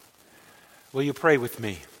Will you pray with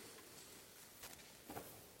me?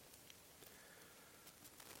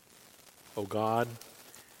 O God,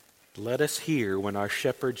 let us hear when our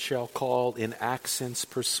shepherd shall call in accents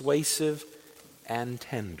persuasive and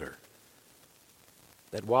tender,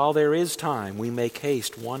 that while there is time we make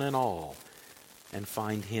haste one and all and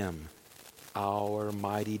find him, our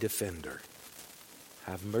mighty defender.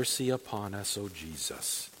 Have mercy upon us, O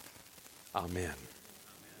Jesus. Amen.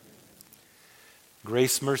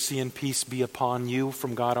 Grace, mercy, and peace be upon you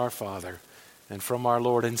from God our Father and from our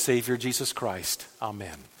Lord and Savior Jesus Christ.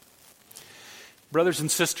 Amen. Brothers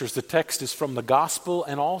and sisters, the text is from the Gospel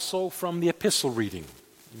and also from the epistle reading.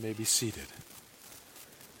 You may be seated.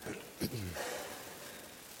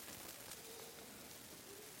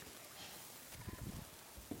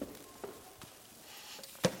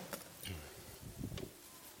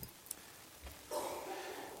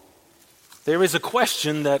 There is a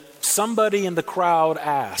question that somebody in the crowd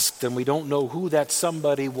asked, and we don't know who that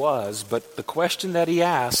somebody was, but the question that he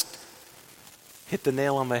asked hit the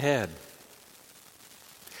nail on the head.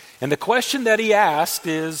 And the question that he asked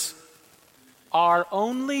is, are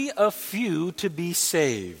only a few to be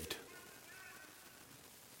saved?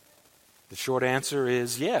 The short answer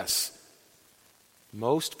is yes.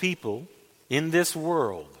 Most people in this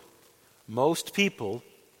world, most people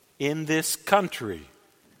in this country,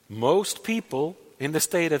 most people in the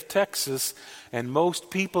state of Texas, and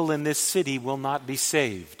most people in this city will not be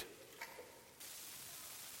saved.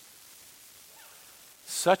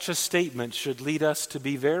 Such a statement should lead us to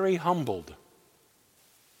be very humbled,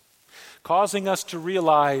 causing us to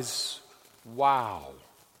realize, wow,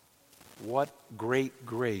 what great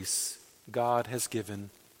grace God has given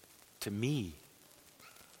to me.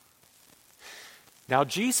 Now,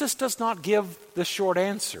 Jesus does not give the short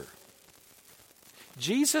answer.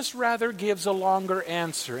 Jesus rather gives a longer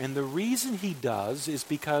answer, and the reason he does is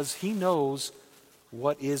because he knows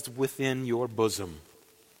what is within your bosom.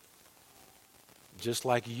 Just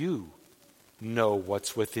like you know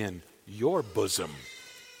what's within your bosom.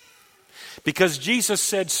 Because Jesus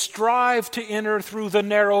said, strive to enter through the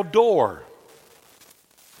narrow door.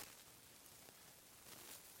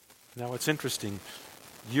 Now it's interesting.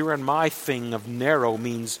 Your and my thing of narrow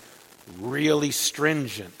means really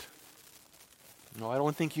stringent. No, I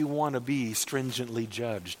don't think you want to be stringently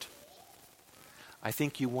judged. I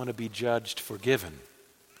think you want to be judged forgiven,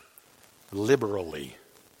 liberally.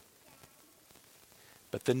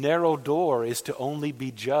 But the narrow door is to only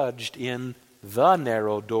be judged in the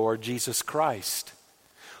narrow door, Jesus Christ.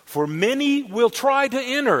 For many will try to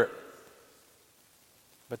enter,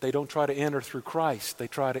 but they don't try to enter through Christ. They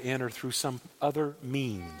try to enter through some other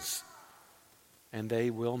means, and they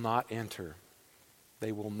will not enter.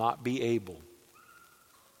 They will not be able.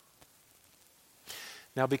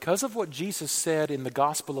 Now, because of what Jesus said in the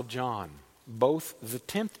Gospel of John, both the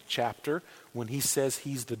 10th chapter, when he says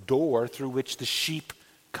he's the door through which the sheep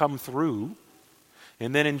come through,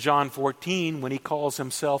 and then in John 14, when he calls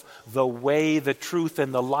himself the way, the truth,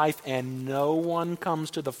 and the life, and no one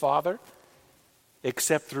comes to the Father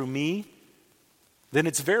except through me, then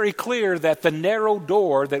it's very clear that the narrow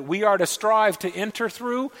door that we are to strive to enter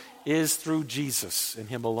through is through Jesus and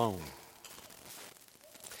him alone.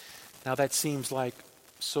 Now that seems like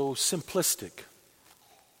so simplistic.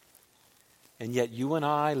 And yet you and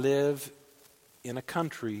I live in a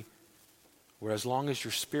country where as long as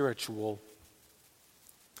you're spiritual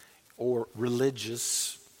or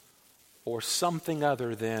religious or something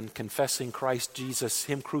other than confessing Christ Jesus,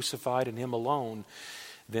 him crucified and him alone,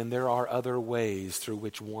 then there are other ways through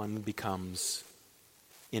which one becomes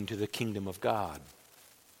into the kingdom of God.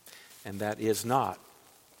 And that is not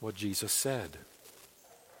what Jesus said.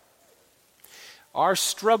 Our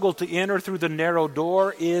struggle to enter through the narrow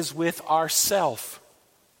door is with ourself,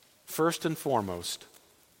 first and foremost.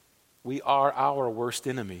 We are our worst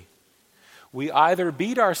enemy. We either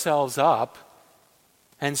beat ourselves up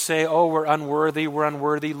and say, oh, we're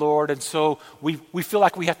unworthy, Lord, and so we feel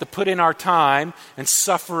like we have to put in our time and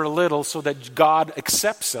suffer a little so that God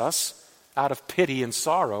accepts us out of pity and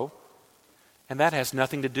sorrow. And that has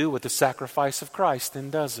nothing to do with the sacrifice of Christ, then,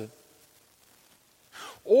 does it?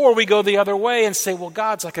 Or we go the other way and say, well,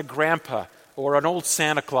 God's like a grandpa or an old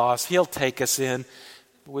Santa Claus. He'll take us in,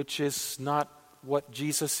 which is not what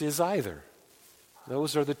Jesus is either.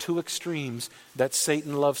 Those are the two extremes that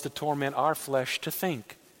Satan loves to torment our flesh to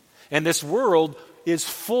think. And this world is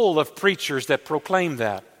full of preachers that proclaim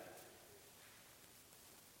that.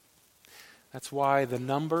 That's why the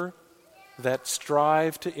number that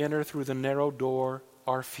strive to enter through the narrow door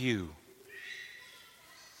are few.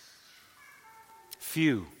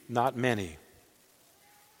 Few, not many.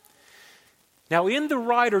 Now, in the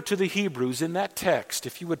writer to the Hebrews, in that text,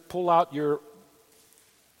 if you would pull out your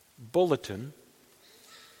bulletin,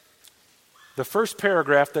 the first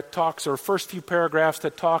paragraph that talks, or first few paragraphs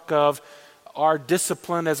that talk of our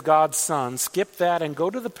discipline as God's son, skip that and go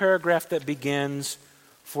to the paragraph that begins,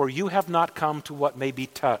 "For you have not come to what may be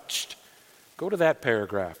touched." Go to that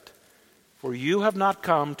paragraph. "For you have not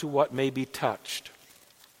come to what may be touched."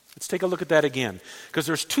 Let's take a look at that again, because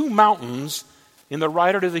there's two mountains in the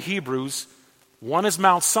writer to the Hebrews. One is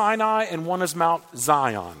Mount Sinai and one is Mount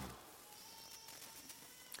Zion.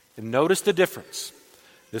 And notice the difference.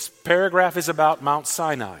 This paragraph is about Mount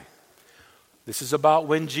Sinai. This is about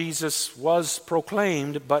when Jesus was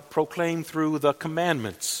proclaimed, but proclaimed through the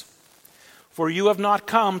commandments. "For you have not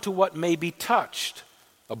come to what may be touched,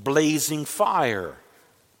 a blazing fire,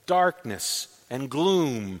 darkness and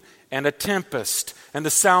gloom, and a tempest, and the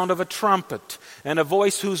sound of a trumpet, and a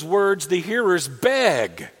voice whose words the hearers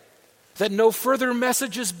beg that no further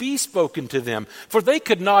messages be spoken to them, for they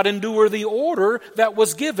could not endure the order that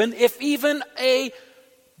was given. If even a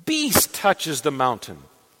beast touches the mountain,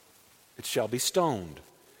 it shall be stoned.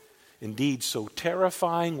 Indeed, so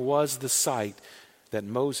terrifying was the sight that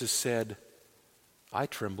Moses said, I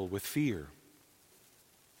tremble with fear."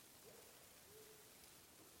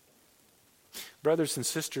 Brothers and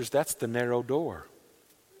sisters, that's the narrow door.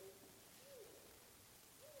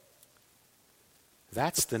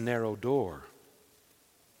 That's the narrow door.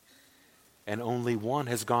 And only one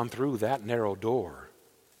has gone through that narrow door.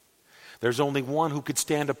 There's only one who could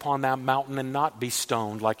stand upon that mountain and not be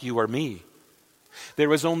stoned like you or me. There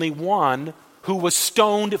was only one who was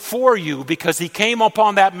stoned for you because he came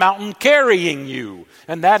upon that mountain carrying you.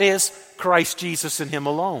 And that is Christ Jesus and him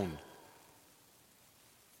alone.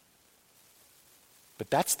 But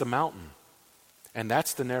that's the mountain. And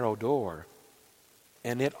that's the narrow door.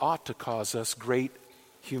 And it ought to cause us great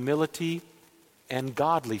humility and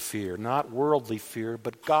godly fear. Not worldly fear,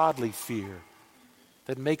 but godly fear.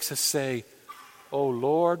 That makes us say, "Oh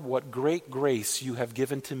Lord, what great grace you have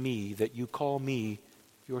given to me that you call me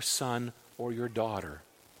your son or your daughter."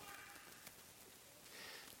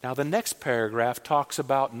 Now the next paragraph talks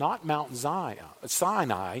about not Mount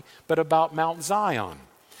Sinai, but about Mount Zion.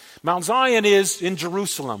 Mount Zion is in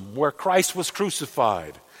Jerusalem, where Christ was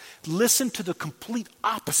crucified. Listen to the complete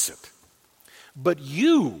opposite. "But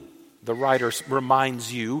you," the writer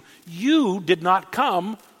reminds you, "you did not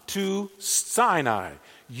come to Sinai.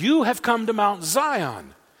 You have come to Mount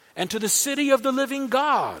Zion and to the city of the living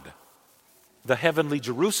God, the heavenly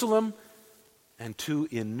Jerusalem, and to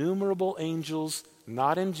innumerable angels,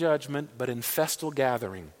 not in judgment, but in festal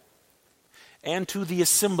gathering, and to the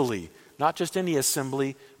assembly," not just any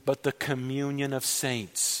assembly, but the communion of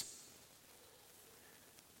saints.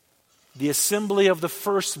 The assembly of the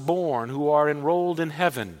firstborn who are enrolled in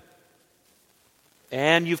heaven.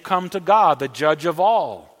 And you've come to God, the judge of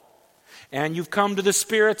all. And you've come to the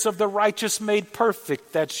spirits of the righteous made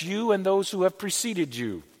perfect. That's you and those who have preceded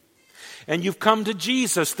you. And you've come to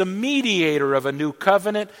Jesus, the mediator of a new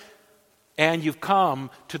covenant. And you've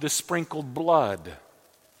come to the sprinkled blood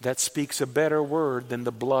that speaks a better word than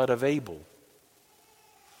the blood of Abel.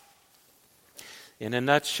 In a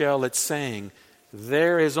nutshell, it's saying,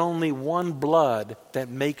 there is only one blood that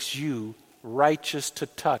makes you righteous to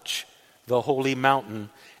touch the holy mountain,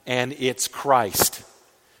 and it's Christ.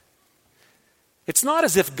 It's not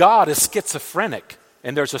as if God is schizophrenic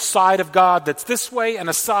and there's a side of God that's this way and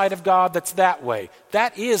a side of God that's that way.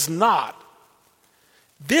 That is not.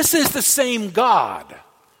 This is the same God.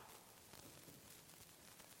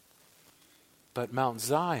 But Mount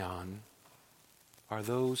Zion are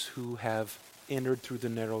those who have entered through the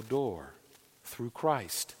narrow door, through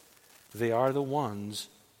Christ. They are the ones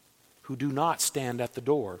who do not stand at the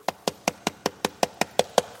door.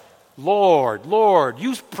 "Lord, Lord,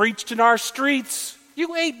 you preached in our streets.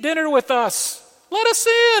 You ate dinner with us. Let us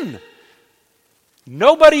in."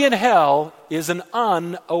 Nobody in hell is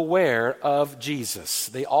unaware of Jesus.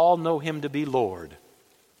 They all know him to be Lord.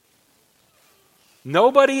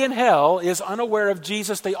 Nobody in hell is unaware of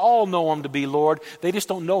Jesus. They all know him to be Lord. They just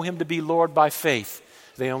don't know him to be Lord by faith.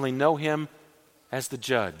 They only know him as the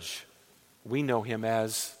judge. We know him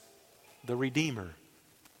as the Redeemer,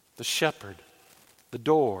 the Shepherd, the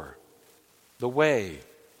door, the way,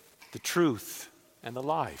 the truth, and the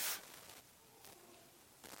life.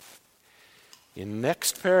 In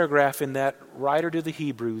next paragraph in that writer to the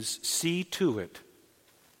Hebrews, see to it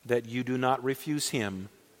that you do not refuse him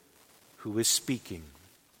who is speaking.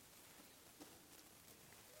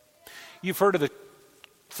 You've heard of the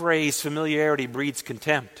phrase, familiarity breeds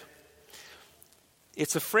contempt.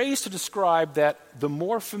 It's a phrase to describe that the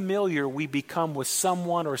more familiar we become with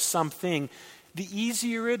someone or something, the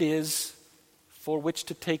easier it is for which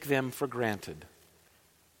to take them for granted.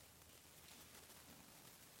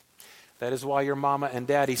 That is why your mama and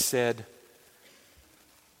daddy said,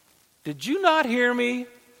 "Did you not hear me?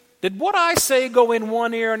 Did what I say go in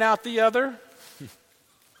one ear and out the other?"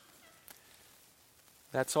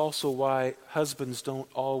 That's also why husbands don't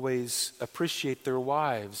always appreciate their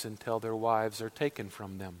wives until their wives are taken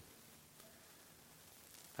from them.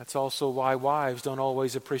 That's also why wives don't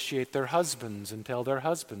always appreciate their husbands until their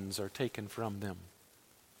husbands are taken from them.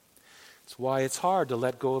 It's why it's hard to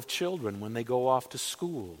let go of children when they go off to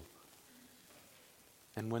school.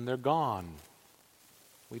 And when they're gone,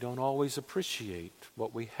 we don't always appreciate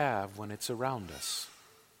what we have when it's around us.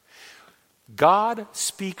 God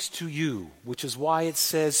speaks to you, which is why it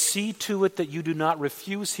says, "See to it that you do not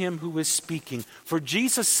refuse him who is speaking." For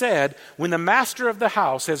Jesus said, when the master of the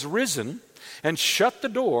house has risen and shut the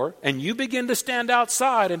door, and you begin to stand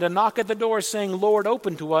outside and to knock at the door saying, "Lord,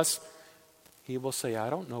 open to us," he will say, "I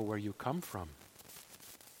don't know where you come from."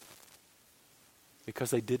 Because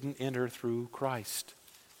they didn't enter through Christ.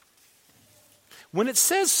 When it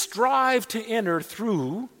says strive to enter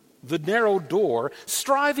through the narrow door,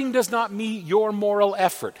 striving does not mean your moral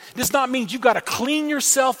effort. It does not mean you've got to clean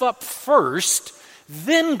yourself up first,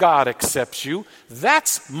 then God accepts you.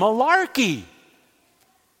 That's malarkey.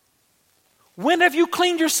 When have you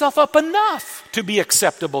cleaned yourself up enough to be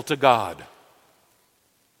acceptable to God?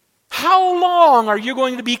 How long are you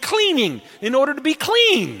going to be cleaning in order to be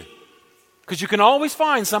clean? Because you can always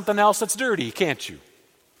find something else that's dirty, can't you?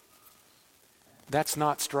 That's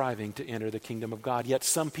not striving to enter the kingdom of God. Yet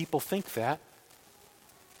some people think that.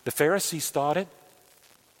 The Pharisees thought it.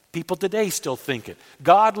 People today still think it.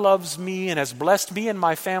 God loves me and has blessed me and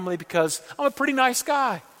my family because I'm a pretty nice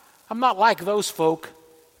guy. I'm not like those folk.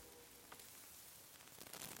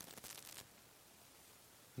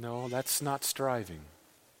 No, that's not striving.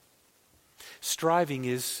 Striving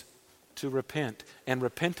is to repent. And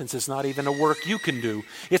repentance is not even a work you can do.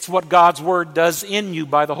 It's what God's Word does in you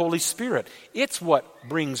by the Holy Spirit. It's what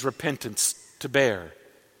brings repentance to bear.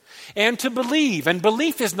 And to believe. And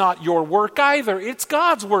belief is not your work either. It's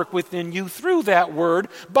God's work within you through that Word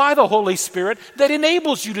by the Holy Spirit that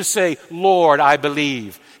enables you to say, "Lord, I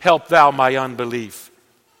believe. Help thou my unbelief."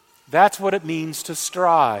 That's what it means to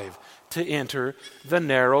strive to enter the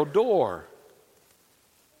narrow door.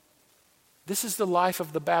 This is the life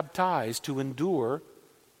of the baptized, to endure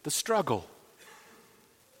the struggle.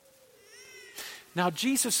 Now,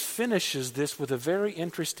 Jesus finishes this with a very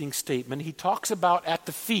interesting statement. He talks about at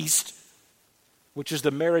the feast, which is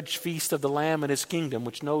the marriage feast of the Lamb and his kingdom,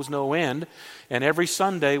 which knows no end. And every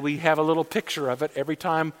Sunday we have a little picture of it every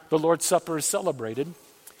time the Lord's Supper is celebrated.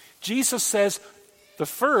 Jesus says the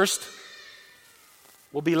first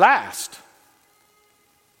will be last,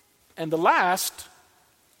 and the last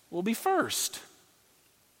will be first.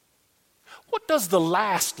 What does the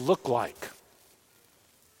last look like?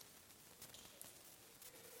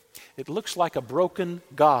 It looks like a broken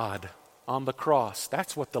God on the cross.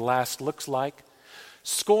 That's what the last looks like.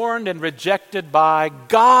 Scorned and rejected by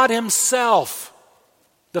God himself,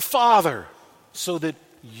 the Father, so that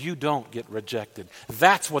you don't get rejected.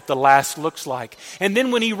 That's what the last looks like. And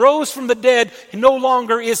then when he rose from the dead, no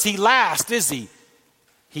longer is he last, is he?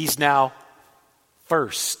 He's now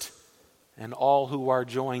first. And all who are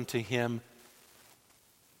joined to him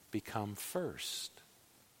become first.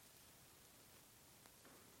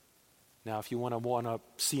 Now, if you want to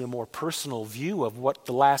see a more personal view of what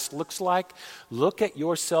the last looks like, look at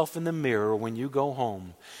yourself in the mirror when you go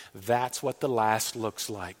home. That's what the last looks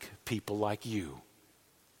like. People like you.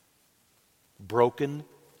 Broken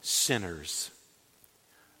sinners.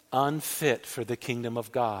 Unfit for the kingdom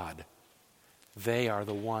of God. They are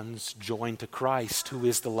the ones joined to Christ, who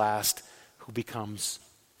is the last, who becomes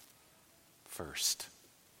first.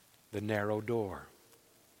 The narrow door.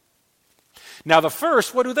 Now the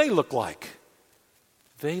first, what do they look like?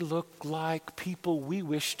 They look like people we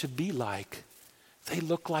wish to be like. They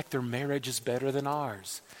look like their marriage is better than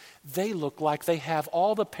ours. They look like they have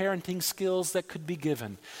all the parenting skills that could be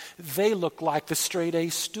given. They look like the straight-A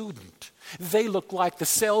student. They look like the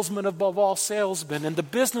salesman above all salesmen and the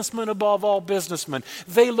businessman above all businessmen.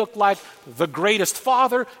 They look like the greatest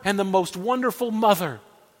father and the most wonderful mother.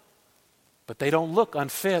 But they don't look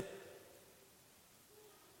unfit.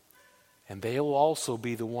 And they will also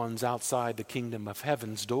be the ones outside the kingdom of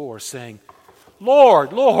heaven's door saying,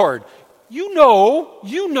 "Lord, Lord, you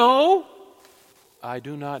know. I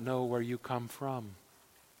do not know where you come from."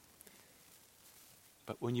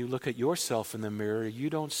 But when you look at yourself in the mirror, you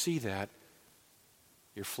don't see that.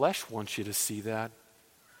 Your flesh wants you to see that.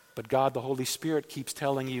 But God, the Holy Spirit, keeps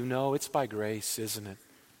telling you, no, it's by grace, isn't it?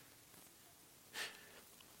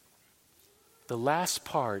 The last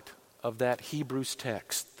part of that Hebrews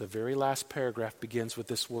text, the very last paragraph, begins with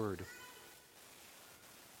this word.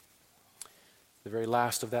 The very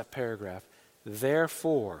last of that paragraph.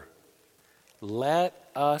 Therefore, let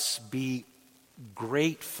us be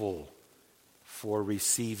grateful for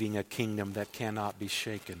receiving a kingdom that cannot be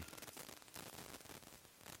shaken.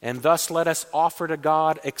 And thus let us offer to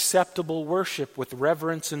God acceptable worship with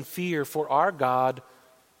reverence and fear, for our God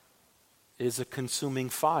is a consuming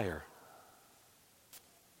fire.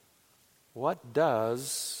 What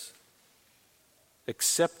does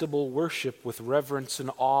acceptable worship with reverence and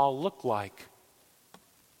awe look like?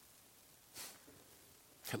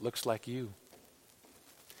 It looks like you.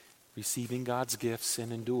 Receiving God's gifts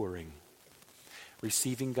and enduring.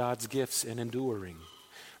 Receiving God's gifts and enduring.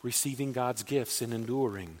 Receiving God's gifts and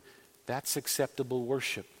enduring. That's acceptable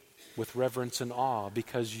worship with reverence and awe,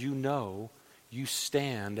 because you know you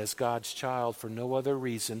stand as God's child for no other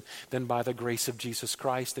reason than by the grace of Jesus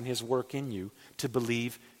Christ and His work in you to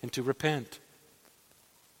believe and to repent.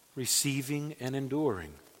 Receiving and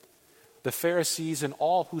enduring. The Pharisees and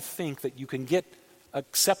all who think that you can get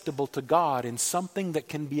acceptable to God in something that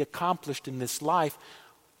can be accomplished in this life,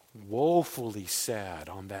 woefully sad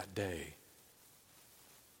on that day.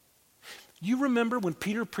 You remember when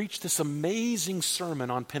Peter preached this amazing sermon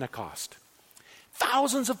on Pentecost?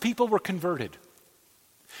 Thousands of people were converted.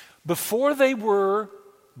 Before they were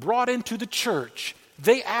brought into the church,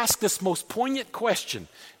 they asked this most poignant question.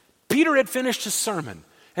 Peter had finished his sermon,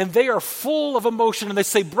 and they are full of emotion, and they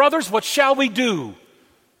say, "Brothers, what shall we do?"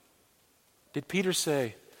 Did Peter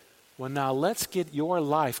say, "Well, now let's get your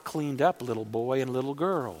life cleaned up, little boy and little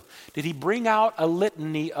girl"? Did he bring out a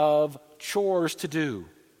litany of chores to do?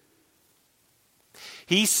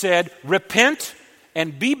 He said, "Repent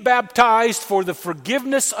and be baptized for the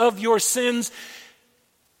forgiveness of your sins,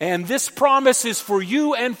 and this promise is for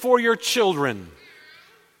you and for your children."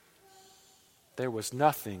 There was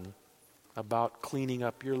nothing about cleaning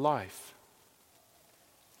up your life.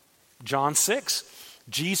 John 6,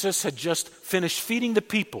 Jesus had just finished feeding the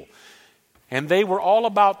people. And they were all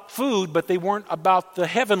about food, but they weren't about the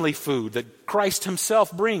heavenly food that Christ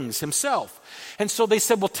Himself brings Himself. And so they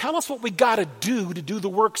said, well, tell us what we got to do the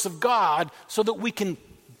works of God so that we can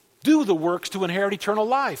do the works to inherit eternal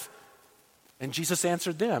life. And Jesus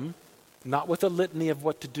answered them, not with a litany of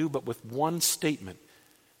what to do, but with one statement.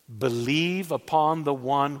 Believe upon the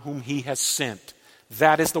one whom He has sent.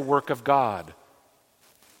 That is the work of God.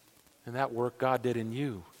 And that work God did in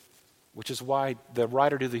you. Which is why the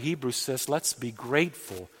writer to the Hebrews says, let's be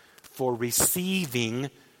grateful for receiving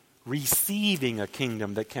a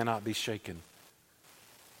kingdom that cannot be shaken.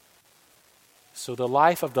 So the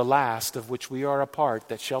life of the last, of which we are a part,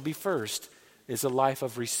 that shall be first, is a life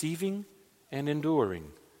of receiving and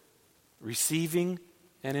enduring. Receiving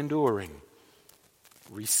and enduring.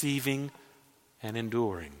 Receiving and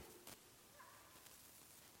enduring.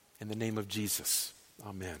 In the name of Jesus,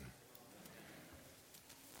 amen.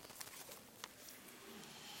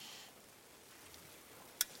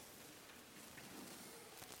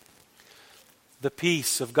 The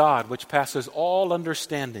peace of God, which passes all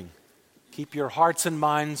understanding, keep your hearts and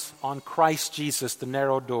minds on Christ Jesus, the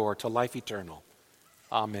narrow door to life eternal.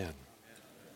 Amen.